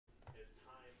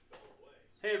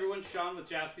Hey everyone, Sean with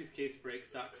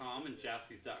JaspysCaseBreaks.com and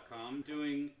Jaspys.com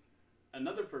doing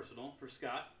another personal for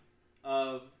Scott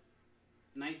of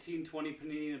 1920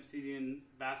 Panini Obsidian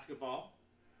basketball.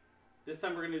 This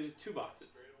time we're going to do 2 boxes.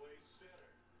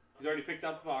 He's already picked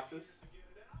out the boxes.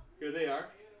 Here they are.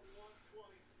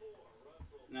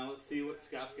 Now let's see what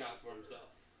Scott's got for himself.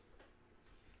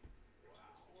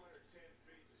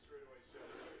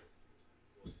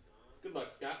 Good luck,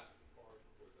 Scott.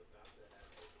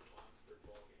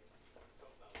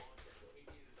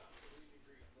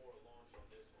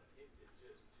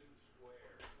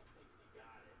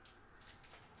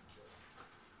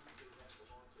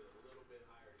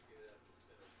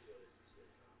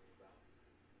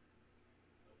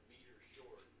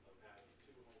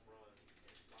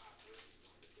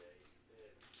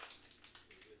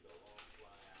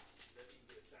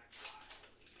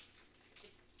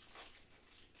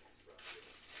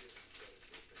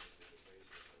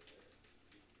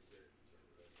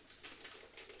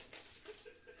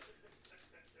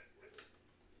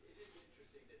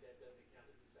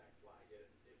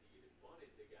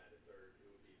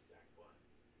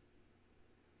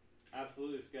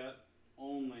 Absolutely, Scott.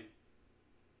 Only.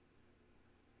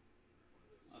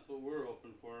 That's what we're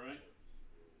hoping for, right?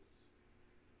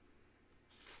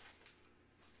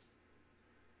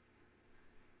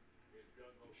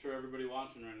 I'm sure everybody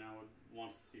watching right now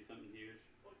wants to see something huge.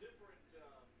 Well, different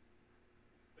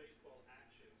baseball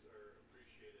actions are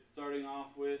appreciated. Starting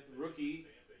off with rookie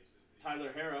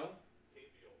Tyler Harrow.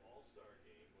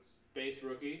 Base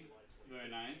rookie. Very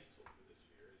nice.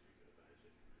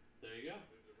 There you go.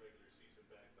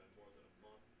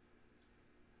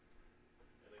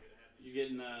 You're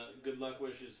getting good luck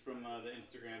wishes from the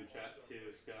Instagram chat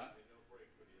too, Scott.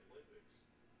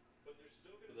 So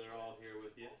they're all here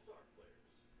with you.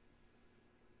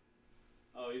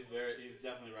 Oh, he's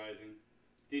definitely rising.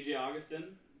 DJ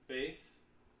Augustin, base.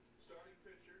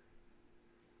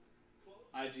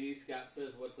 IG Scott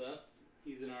says what's up.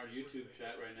 He's in our YouTube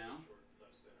chat right now.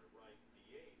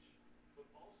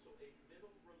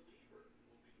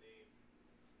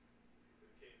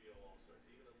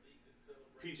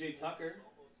 PJ Tucker,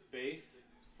 base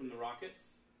from the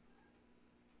Rockets.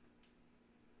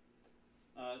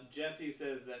 Jesse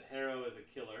says that Harrow is a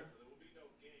killer.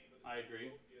 I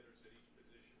agree.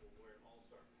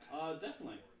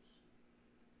 Definitely.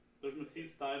 There's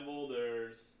Matisse Thybulle.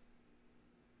 There's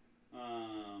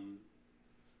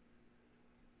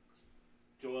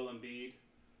Joel Embiid.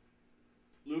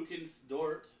 Lucas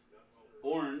Dort,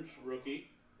 orange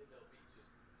rookie.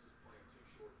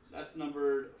 That's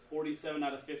numbered 47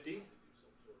 out of 50.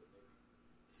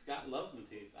 Scott loves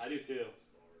Matisse. I do too.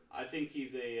 I think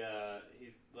he's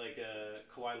like a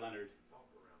Kawhi Leonard.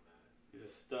 He's a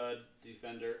stud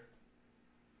defender.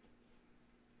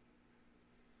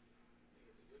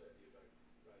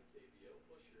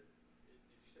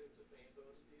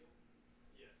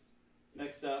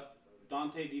 Next up,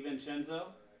 Dante DiVincenzo.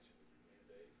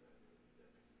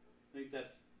 I think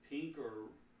that's pink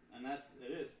and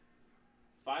it is.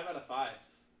 5 out of 5.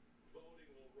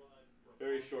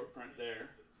 Very short print there.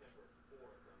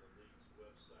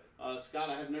 Scott,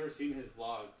 I have never seen his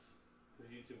vlogs, his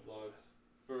YouTube vlogs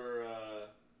for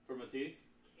Matisse.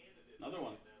 Another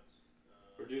one.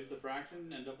 Reduce the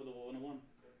fraction, end up with a 1-1.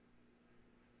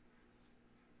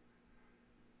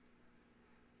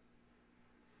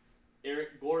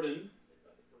 Eric Gordon,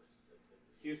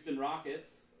 Houston Rockets.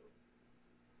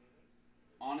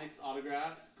 Onyx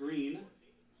autographs, green.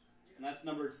 And that's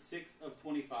numbered 6 of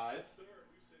 25.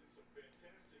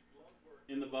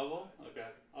 In the bubble? Okay,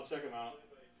 I'll check them out.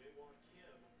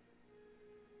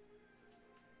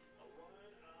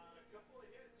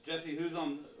 Jesse,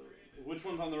 which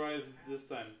one's on the rise this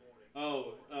time?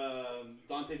 Oh,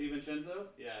 Dante DiVincenzo?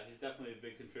 Yeah, he's definitely a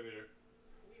big contributor.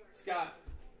 Scott,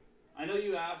 I know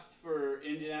you asked for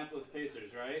Indianapolis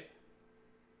Pacers, right?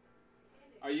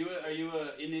 Are you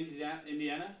in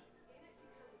Indiana?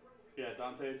 Yeah,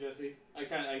 Dante, Jesse.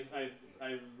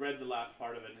 I read the last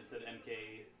part of it and it said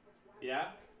MKE.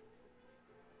 Yeah?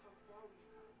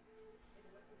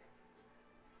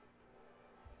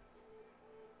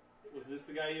 Was this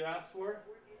the guy you asked for?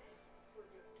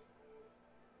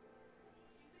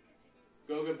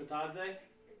 Goga Bitadze?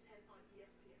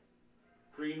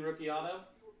 Green rookie auto?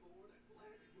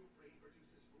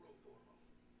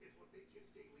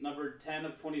 Number 10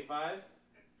 of 25?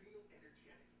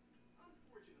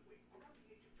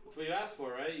 That's what you asked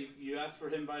for, right? You asked for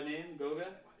him by name, Goga?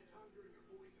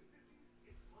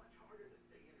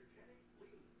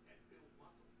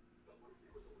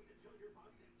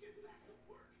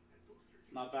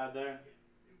 Not bad there.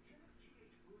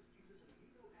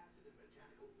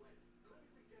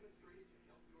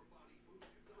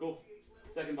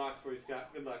 Second box for you,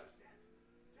 Scott. Good luck.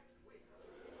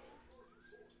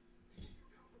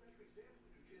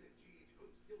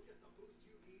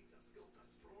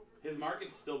 His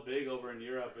market's still big over in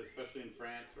Europe, especially in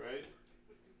France, right?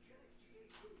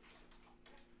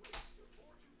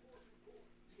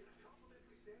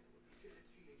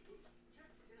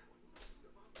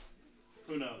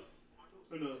 Who knows?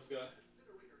 Who knows, Scott?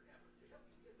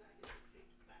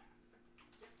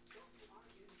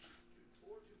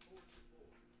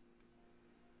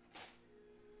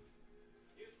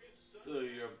 So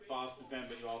you're a Boston fan,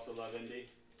 but you also love Indy?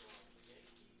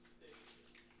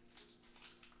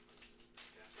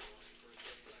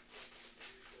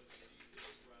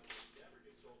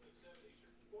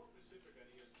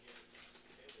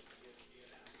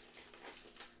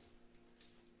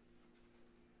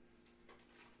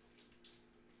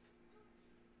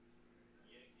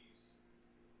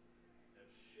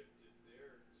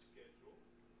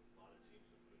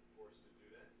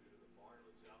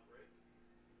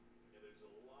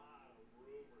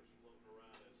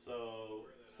 So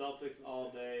Celtics all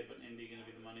day, but Indy going to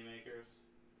be the money makers.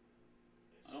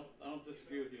 I don't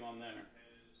disagree with you on there.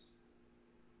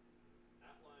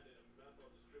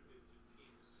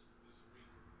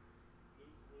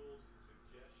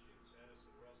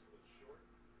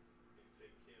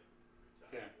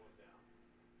 Okay.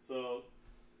 So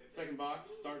second box,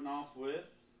 starting off with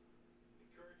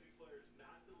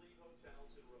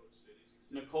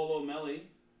Nicolo Melli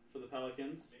for the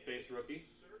Pelicans, base rookie.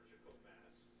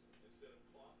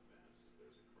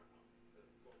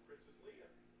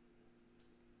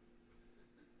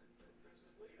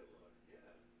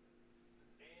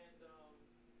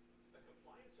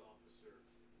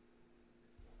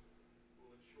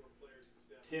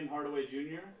 Tim Hardaway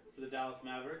Jr. for the Dallas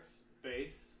Mavericks,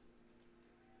 base.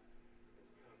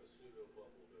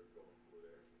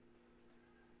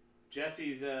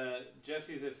 Jesse's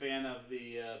a fan of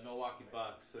the Milwaukee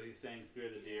Bucks, so he's saying "Fear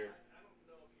the Deer."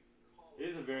 It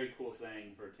is a very cool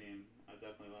saying for a team. I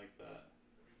definitely like that.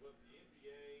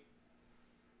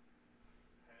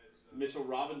 Mitchell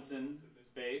Robinson,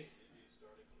 base.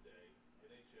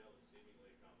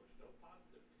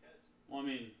 Well, I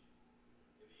mean,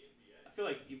 I feel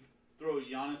like you throw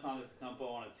Giannis Antetokounmpo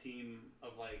on a team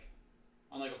of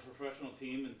on a professional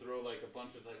team and throw a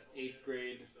bunch of eighth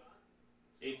grade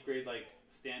like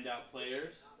standout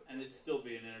players, and it'd still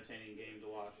be an entertaining game to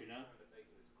watch. You know,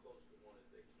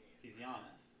 he's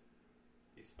Giannis.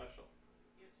 He's special.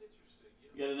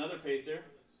 You got another Pacer,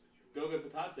 Goga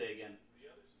Bitadze again.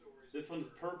 This one's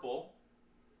purple,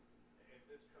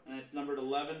 and it's numbered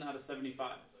 11 out of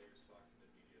 75.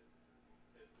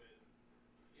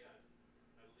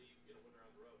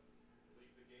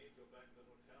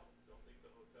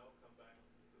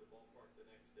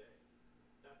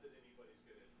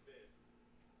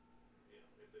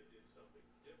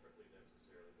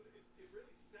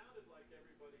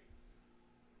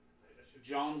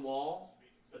 John Wall,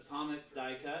 Atomic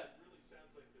Die Cut.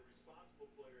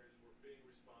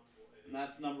 And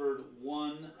that's numbered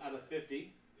 1 out of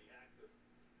 50.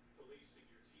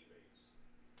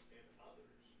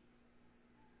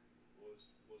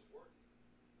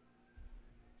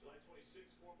 July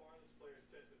 26th, 4 Marlins players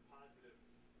tested positive.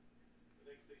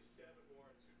 The next day, 7 more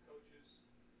and 2 coaches.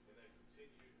 And that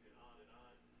continued and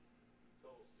on.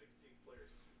 Total 16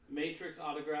 players. Matrix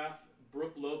autograph,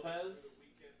 Brooke Lopez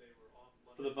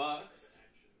for the Bucks.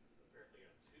 Apparently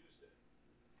on Tuesday.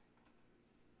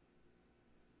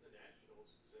 The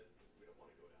Nationals said we don't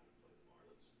want to go down and play the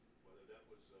Marlins. Whether that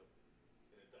was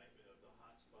an indictment of the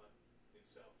hotspot in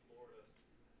South Florida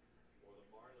or the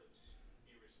Marlins'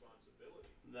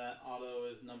 irresponsibility. That auto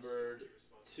is numbered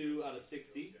 2 out of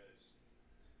 60.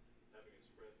 Having it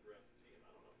spread throughout the team,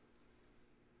 I don't know.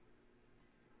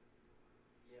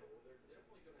 Yeah, well, they're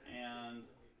definitely going to have and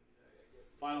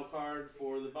final card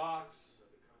for the box,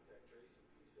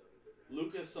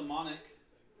 Lucas Simonik,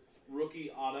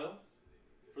 rookie auto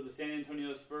for the San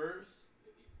Antonio Spurs.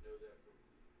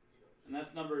 And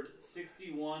that's numbered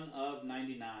 61 of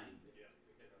 99.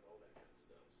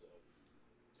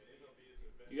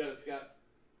 You got it, Scott.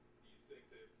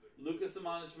 Lucas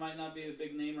Simonik might not be a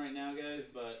big name right now, guys,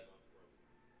 but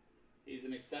he's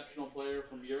an exceptional player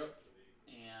from Europe,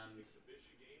 and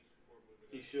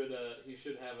he should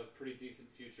have a pretty decent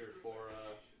future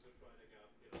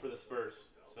for the Spurs.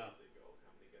 So.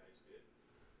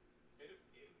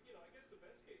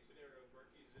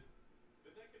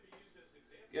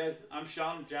 Guys, I'm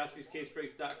Sean,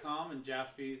 JaspysCaseBreaks.com and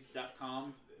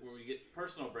Jaspys.com, where we get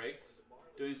personal breaks,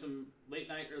 doing some late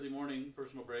night, early morning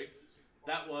personal breaks.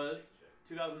 That was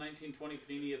 2019-20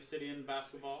 Panini Obsidian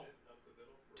basketball.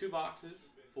 2 boxes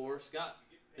for Scott.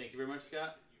 Thank you very much,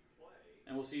 Scott.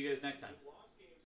 And we'll see you guys next time.